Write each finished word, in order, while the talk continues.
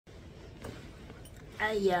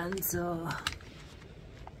Ayan, so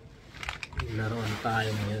laruan tayo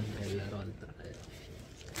ngayon. Laruan tayo.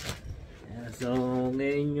 Ayan, so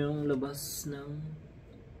ngayon yung labas ng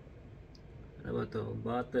ano ba to?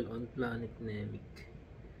 Battle on Planet Namek,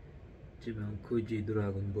 Ichibankuji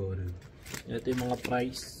Dragon Ball. Ito yung mga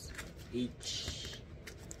price each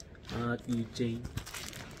keychain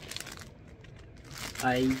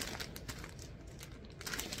ay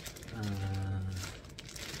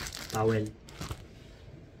towel.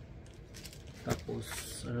 Tapos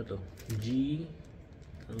ano to? G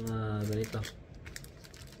ang ganito.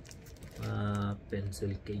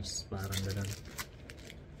 Pencil case, parang ganun.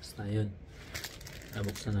 Basta yun.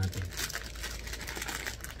 Buksan natin.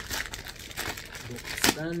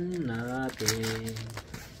 Buksan natin.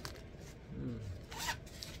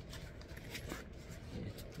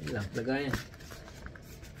 Yun lang, lagayan.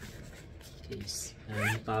 Case.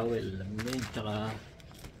 Ayan, towel. Lamin, tsaka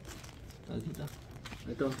dito.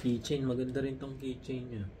 Ito, keychain. Maganda rin tong keychain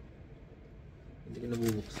nya. Hindi ko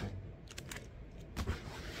nabubuksan.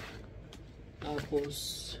 Tapos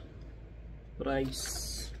price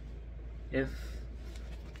F.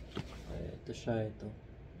 Ito siya, ito.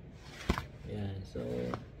 Ayan, so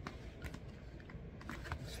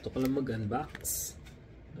gusto ko lang mag-unbox.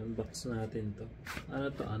 Unbox natin to. Ano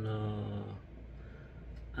to?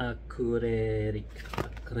 Acrylic.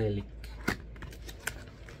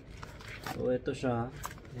 So ito siya.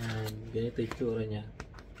 Ayan, ganito yung tsura nya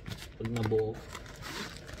pag nabuo.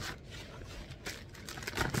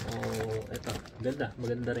 Ito, ganda,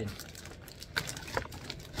 maganda rin.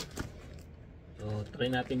 So try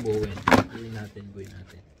natin buuin. Buuin natin.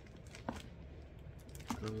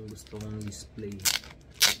 Ang gusto kong display.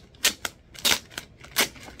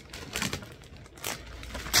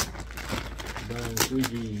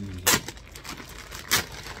 Ichibankuji.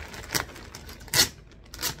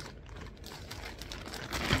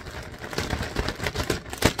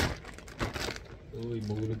 Uy,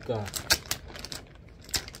 mahulog ka.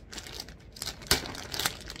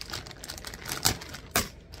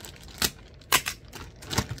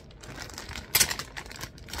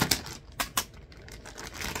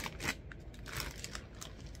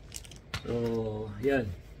 So, yan.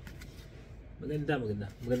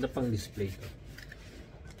 Maganda pang display to.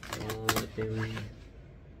 Ito yung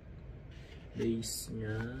base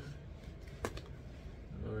nya.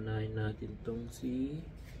 Unahin natin tong si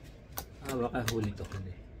baka huli to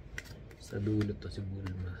kundi. Sa dulo to si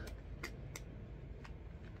Bulma.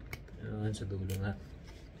 Ayan, sa dulo nga.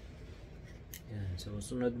 Yan. So,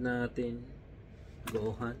 sunod natin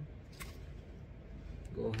Gohan.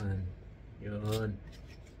 Yun.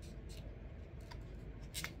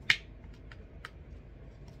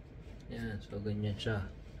 Yan, so ganyan siya.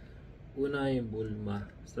 Una yung Bulma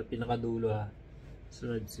sa pinakadulo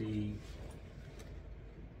sunod si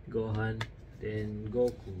Gohan, then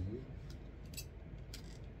Goku,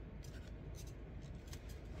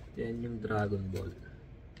 then yung Dragon Ball.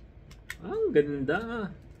 Ang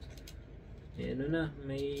ganda. Ano na,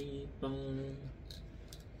 may pang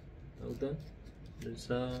tawag doon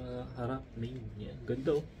sa harap, main. Yan,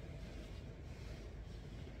 ganda oh.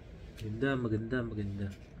 Maganda.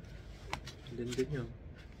 Ganda nyo.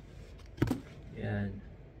 Yan.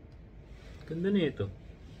 Ganda na ito.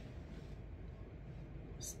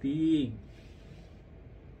 Stig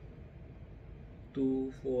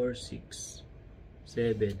 2, 4, 6,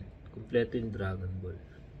 7. Kompleto yung Dragon Ball.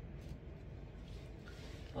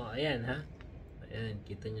 Ayan ha. Ayan,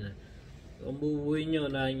 kita nyo na. So, ang bubuhin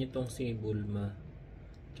nyo, unahin nyo itong si Bulma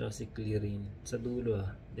tsaka si Clearin sa dulo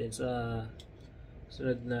Then sa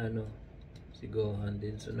sunod na si Gohan.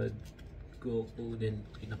 Then sunod Goku, then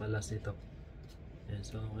pinakalas nito. Yan,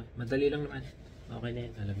 so okay. Madali lang naman. Okay na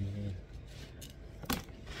yun, alam niyo na yun.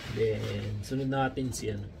 Then sunod natin si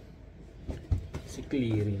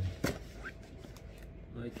Clearin.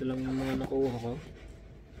 Ito lang yung mga nakuha ko.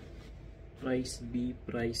 Price B,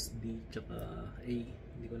 Price D, tsaka A.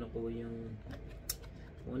 Hindi ko nakuha yung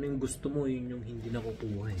kung ano yung gusto mo, yun yung hindi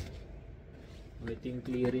nakukuha Ito yung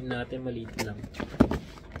Clearin natin, maliit lang.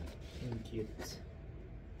 Yung cute.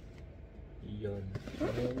 Yun.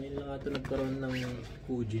 Ngayon lang ito nagkaroon ng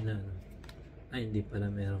Fuji na Ay, hindi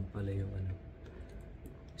pala. Meron pala yung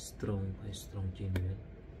strong chain yun.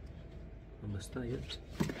 Basta yun.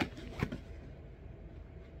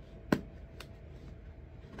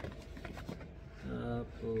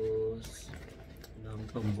 Tapos wala akong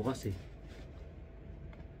pambukas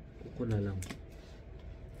kuko na lang.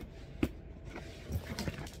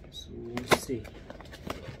 Susi.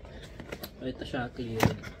 Ito siya, clear.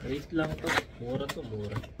 Wait lang to. Mura.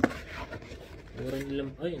 Mura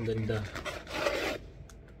nilang. Ay, ang ganda.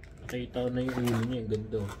 Nakita ko na yung ulo niya,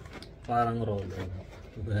 ganda. Parang roller.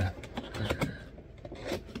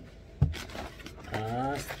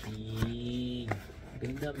 Astig.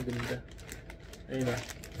 Ganda, maganda. Ayun na.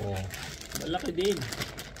 Oh, malaki din.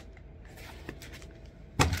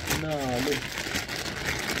 Nalo.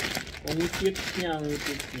 Ang cute niya, ang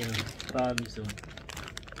cute niya. Promise, oh.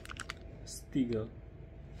 Astig, oh.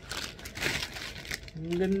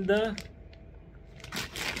 Ang ganda.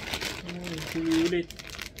 Oh, sulit.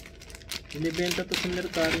 Binibenta to sa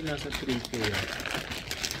merkari, nasa 3K.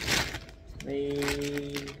 May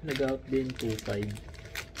nag-out din 2.5.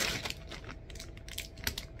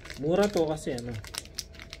 Mura to kasi ano.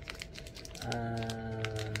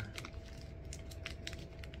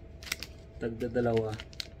 Tagda dalawa.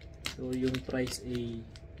 So yung price ay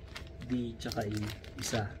D tsaka A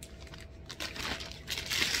isa.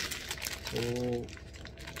 So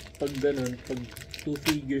pag ganun, pag 2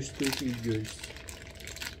 figures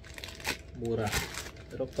mura.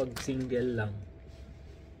 Pero pag single lang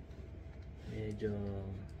medyo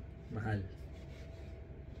mahal.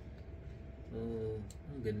 Oh,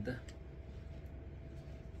 ang ganda.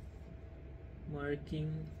 Marking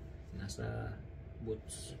nasa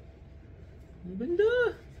boots. Ang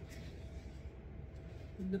ganda.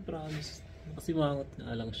 Ganda, promise. Kasi mangot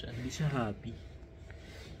nga lang siya. Hindi siya happy.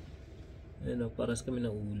 Ayun o, paras kami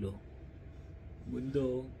ng ulo. Ganda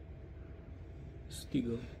o. Stig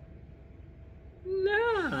o.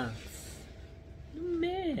 Nice!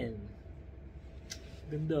 Man!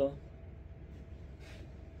 Ganda o.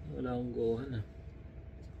 Wala akong gohan ah.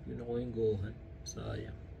 Yun ako yung gohan.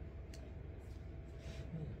 Sayang.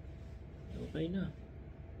 Okay na.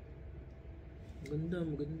 Maganda,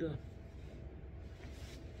 maganda.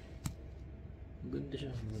 Maganda siya,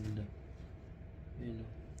 maganda. Ayun o.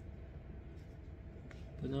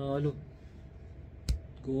 Panalo.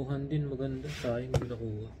 Gohan din, maganda. Sayang hindi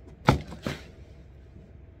nakuha.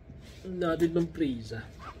 Ang natin ng Frieza.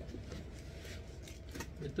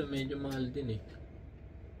 Ito medyo mahal din eh.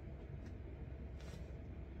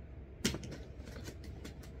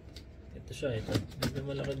 Ito siya, ito. Medyo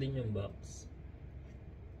malaki din yung box.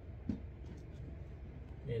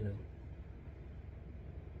 Ayan o.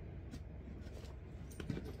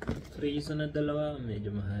 Frieza na dalawa, medyo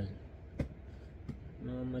mahal.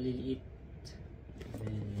 Mga maliliit,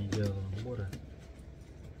 medyo mura.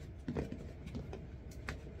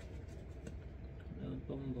 Ang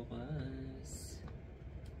pambukas.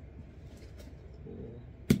 So,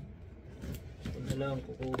 ito na lang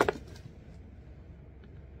ko.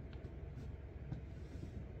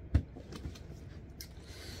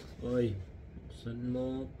 Oy, saan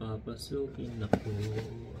mo papasukin ako?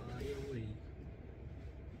 Ayaw eh.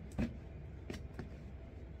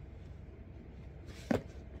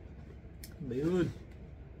 Ba yun?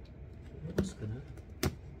 Bukas ka na.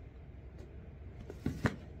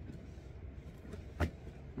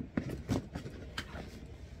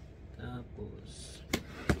 Tapos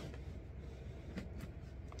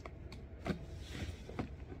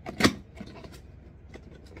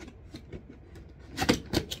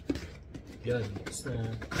yan, bukas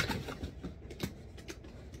na.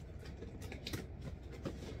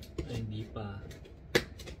 Ay, hindi pa.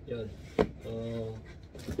 Yan. Oh,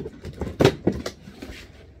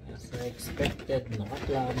 as I expected,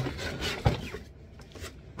 nakaklam.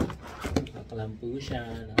 Nakaklam po siya,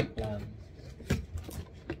 nakaklam.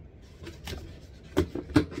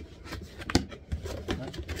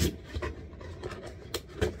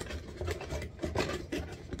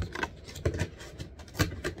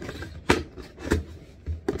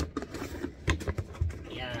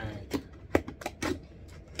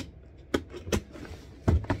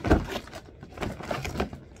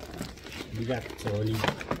 Bigat, solid.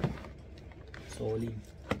 Solid.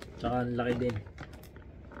 Tsaka ang laki din.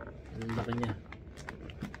 Ang laki niya.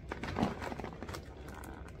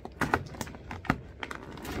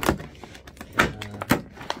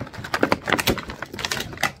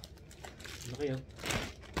 Laki oh.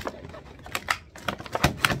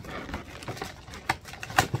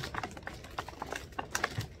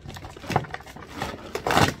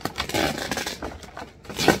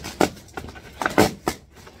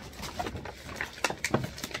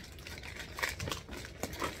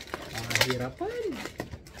 Hirapan.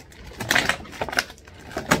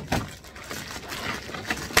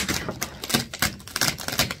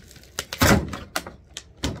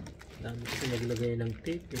 Dami kasi naglagay ng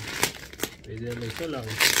tape eh. Pwede naman ito lang.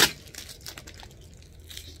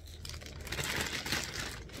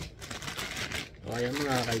 O ayan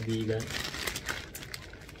mga kaibigan.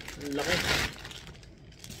 Ang laki.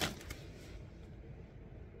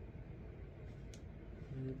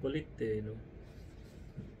 Ang kulit eh, no?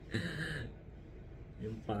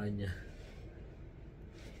 Yung paa niya.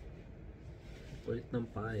 Kulit ng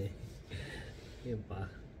paa eh. Yung paa.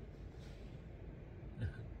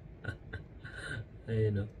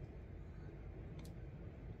 Ayun o.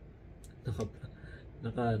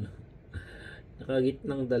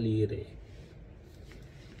 Nakagitnang daliri.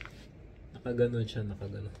 Nakaganon siya,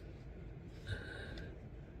 nakaganon.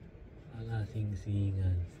 Wala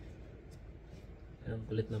sing-singan. Ang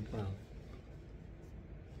kulit ng paa.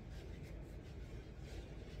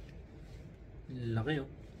 Laki oh.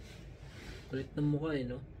 Kulit ng mukha eh,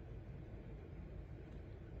 no?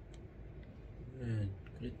 Ayan,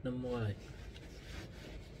 kulit ng mukha eh.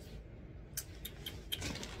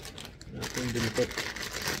 Natin buntot.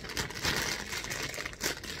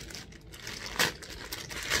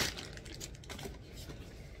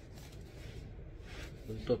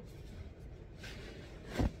 Buntot.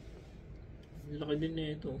 Laki din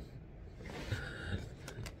na ito.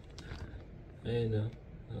 Ayun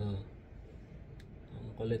oh.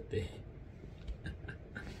 Ang kulit eh.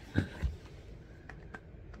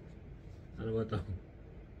 Ano ba ito?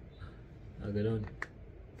 Ganun.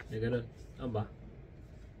 Ganun. Ano ba?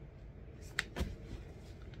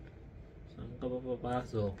 Saan ka ba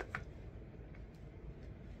papasok?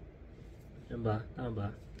 Yan ba? Tama ba?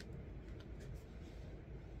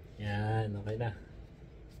 Yan, okay na.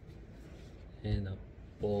 Ayan o.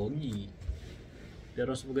 Pogi.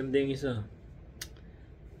 Pero mas maganda yung isa.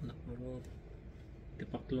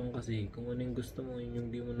 Tipaklong kasi. Kung ano yung gusto mo, yun yung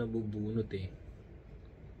di mo nabubunot eh.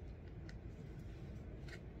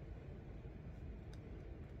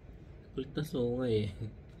 Kulit na sungay eh.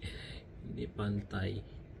 Hindi pantay.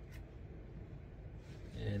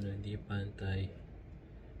 Ayan o, hindi pantay.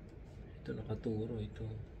 Ito nakaturo ito.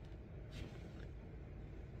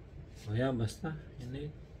 O yan, basta. Yan na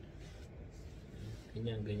yun.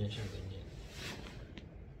 Ganyan siya, ganyan.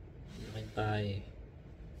 Nakintay eh.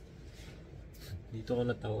 Dito ko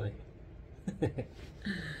natawa eh.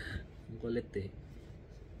 Ang kulit eh.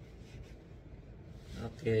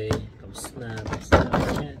 Okay, tapos na.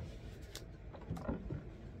 Yan.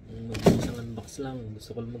 Mag-isang unbox lang.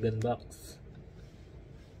 Gusto ko mag-unbox.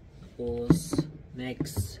 Tapos,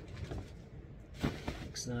 next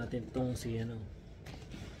natin tong si ano.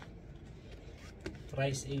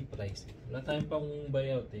 Price A. Wala tayong pang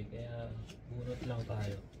buyout eh. Kaya, bunot lang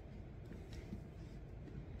tayo.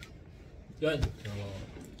 Yun.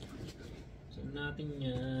 So natin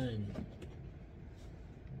yan.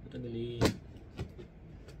 Patagalin.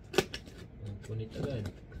 Punit agad.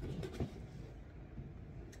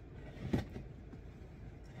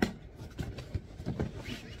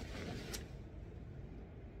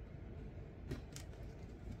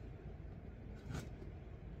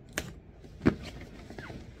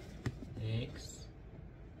 Next.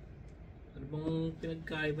 Ano bang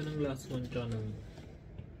pinagkaiba ng last one tsaka ng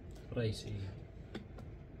price eh?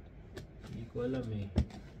 Hindi ko alam eh.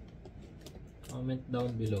 Comment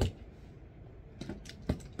down below.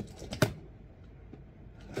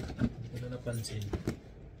 Hindi ko na napansin.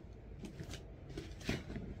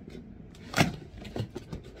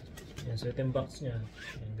 Yan, so ito yung box nya.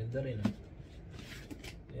 Yan, ganda rin ah.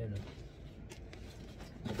 Yan ah.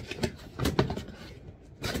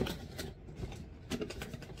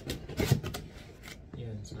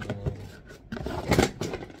 Yan, so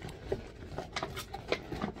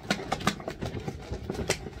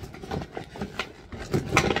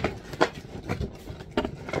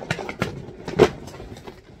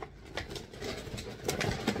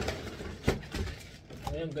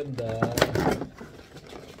ang ganda.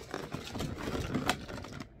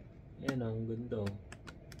 Yan ang ganda.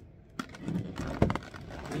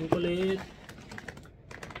 Ang kulit.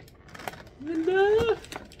 Ganda.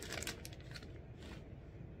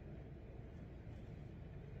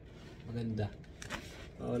 Maganda.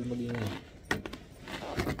 Bawal mag-ingay.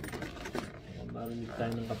 Marinig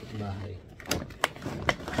tayo ng kapitbahay.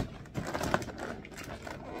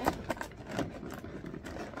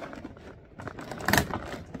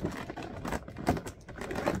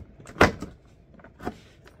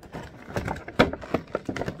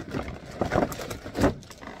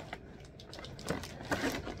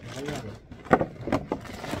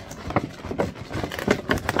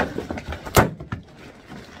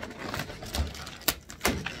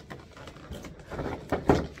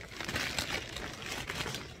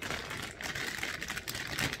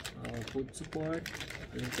 Food support.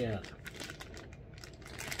 Yun kaya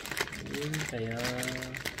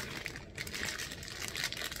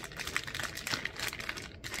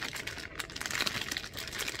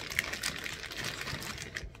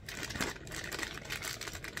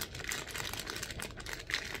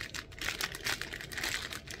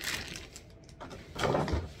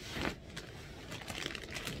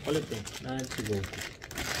kulit eh. Nahan si Goku.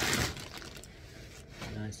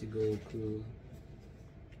 Nahan si Goku.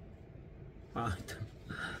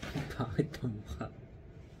 Pangit ang mukha.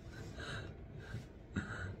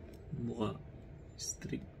 Mukha.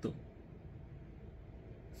 Stricto.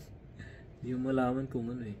 Hindi mo malaman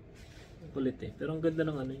kung ano eh. Kulit eh. Pero ang ganda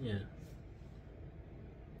ng ano niya.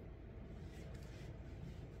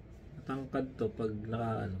 Matangkad to pag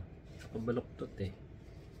nakabaloktot eh.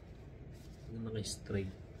 Pag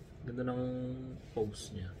naka-straight. Ganda ng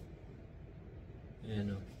pose niya.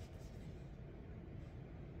 Ayan o.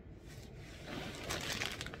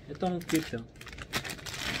 Ito ang cute oh.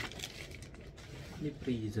 Ni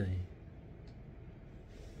Frieza eh.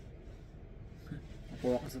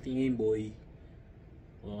 Kuha ka sa tingin boy.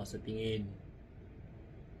 Kuha ka sa tingin.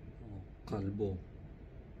 Oh, kalbo.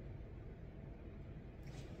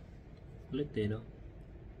 Kulit eh no?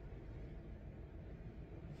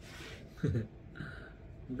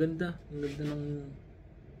 Ang ganda ng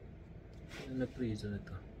Frieza na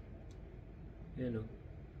ito. Ayan o.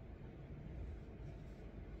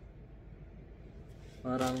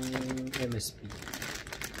 Parang MSP.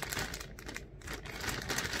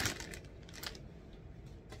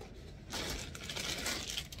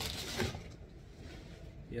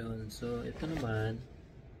 Yun, so ito naman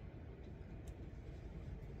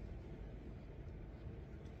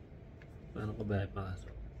paano ko ba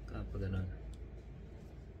ipasok kapag ganun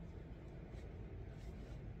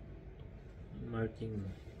marking mo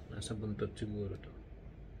nasa buntot siguro to.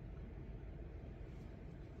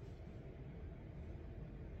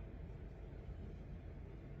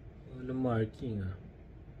 Walang marking ah,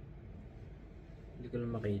 hindi ko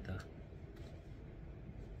lang makita.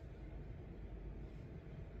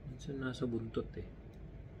 So, nasa buntot eh.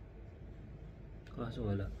 Kaso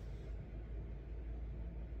wala.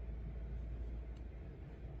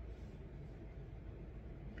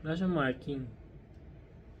 Wala siyang marking.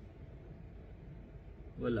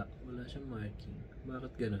 Wala siyang marking.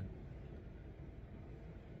 Bakit ganun?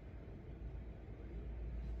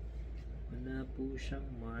 Wala po siyang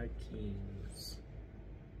markings.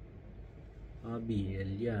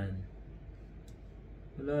 BL yan.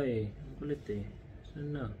 Wala eh. Ang kulit eh.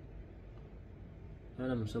 Saan na?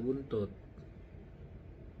 Alam, sa buntot.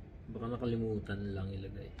 Baka nakalimutan lang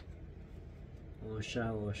ilagay. O siya.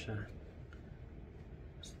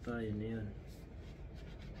 Basta yun na yun.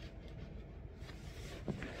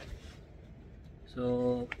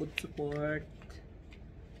 So, foot support.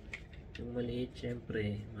 Yung maliit,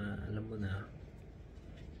 syempre, alam mo na.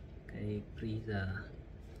 Kay Frieza.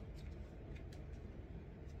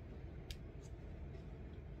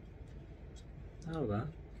 Tama ba?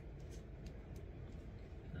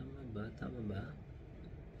 Tama ba?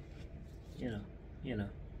 Yan o.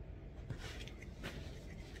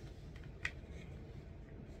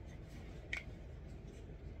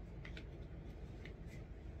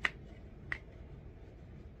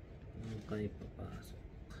 Okay, papasok.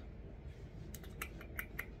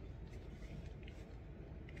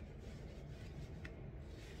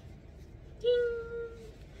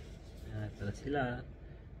 Ito na sila.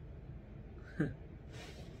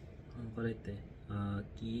 Ang kulit eh.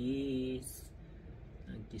 Kiss.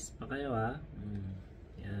 Kiss pa kayo ha.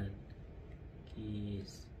 Yan.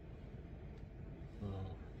 Kiss.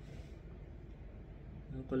 Oh.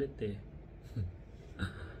 Ang kulit eh.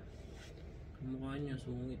 Mukha niya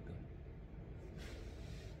sungit oh.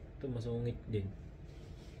 Ito masungit din.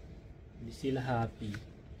 Hindi sila happy.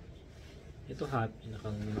 Ito happy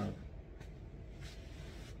nakanganga.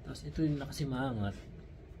 Tapos ito yung nakasimangat.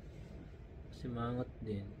 Simangat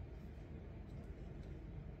din.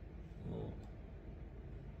 Oh.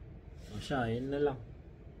 Siya, yan na lang.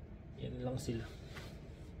 Yan lang sila.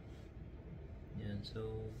 Yan,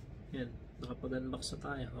 so yan, nakapag-unbox na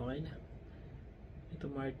tayo. Okay na. Ito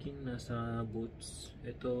marking nasa boots.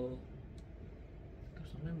 Ito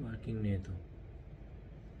saan yung marking nito?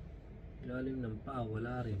 Ilalim ng paa,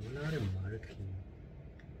 wala rin marking.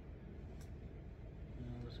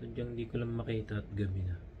 Sadyang di ko lang makita at gabi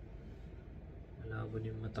na. Malabo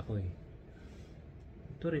yung mata ko eh.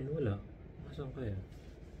 Ito rin wala. Nasaan kaya?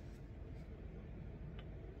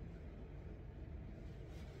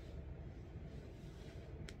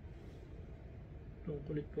 Ang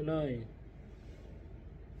kulit pala eh.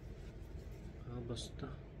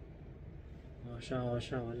 Basta. Siya,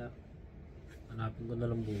 wala. Hanapin ko na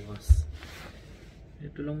lang bukas.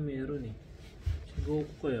 Ito lang meron eh. Si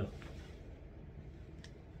Goku kaya?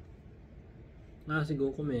 Si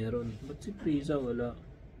Goku meron. Ba't si Frieza wala?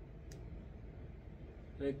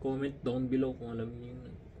 Comment down below kung alam niyo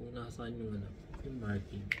kung nasaan yung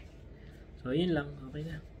marking. So, yun lang. Okay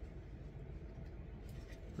na.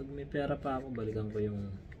 Pag may pera pa ako, balikan ko yung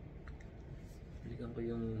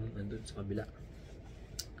andun sa kabila.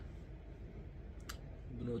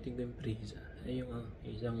 Bunutin ko yung prisa. Ay, yung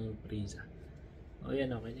isang prisa. O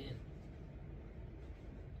yan, okay na yan.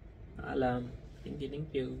 Paalam.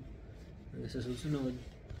 Thank you. Hanggang sa susunod.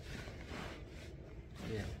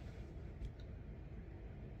 Ayan.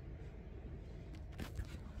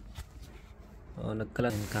 O,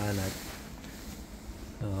 nagkalat ng kalat.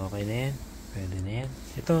 So, okay na yan. Pwede na yan.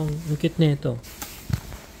 Ito, ang cute na ito.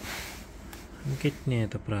 Ang cute na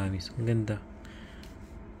ito, promise. Ang ganda.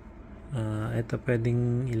 Ito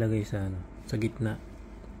pwedeng ilagay sa sa gitna.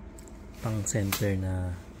 Pang center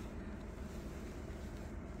na.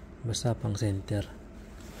 Basta pang center.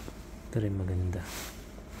 Ito rin maganda.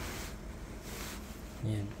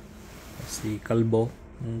 Yan. Si Kalbo.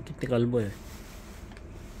 Ang cute ni Kalbo eh.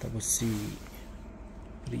 Tapos si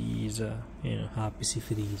Frieza. Yan, happy si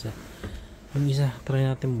Frieza. Yung isa, try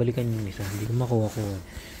natin balikan yung isa. Hindi ko makuha ko eh.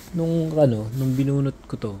 Nung binunot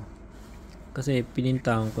ko to, kasi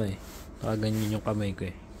pinintahan ko eh. Nakaganyan yung kamay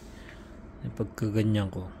ko eh.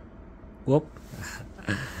 Pagkaganyan ko, whoop!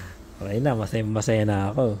 Okay na, masaya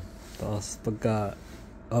na ako. Tapos pagka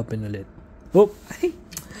open ulit, whoop! Ay!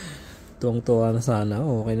 Tuwang-tuwa na sana.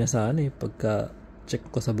 Okay na sana eh. Pagka check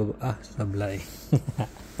ko sa baba, sablay.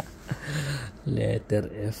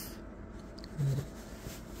 Letter F.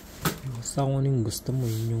 Basta kung anong gusto mo,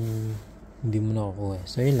 yun yung hindi mo nakukuha.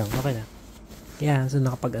 So yun lang, okay na. Kaya so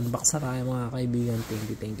nakapag-unbox na tayo mga kaibigan.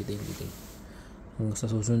 Thank you. Hanggang sa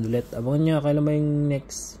susunod ulit. Abangan nyo kailan ba yung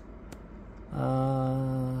next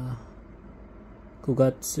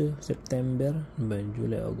Kugatsu, September,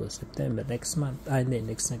 July, August, September, next month. Hindi,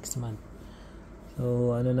 next month.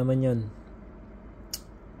 So ano naman yun?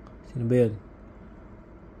 Sino ba yun?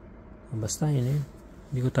 Basta yun.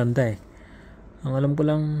 Hindi ko tanda eh. Ang alam ko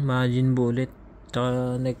lang, Majin Buu ulit.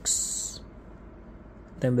 Tsaka next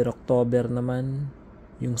September, October naman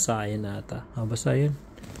yung Saiyan ata. Basta yun.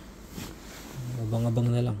 Abang-abang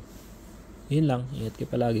na lang. Yun lang. Ingat kayo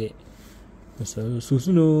palagi. Sa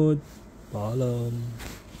susunod. Paalam.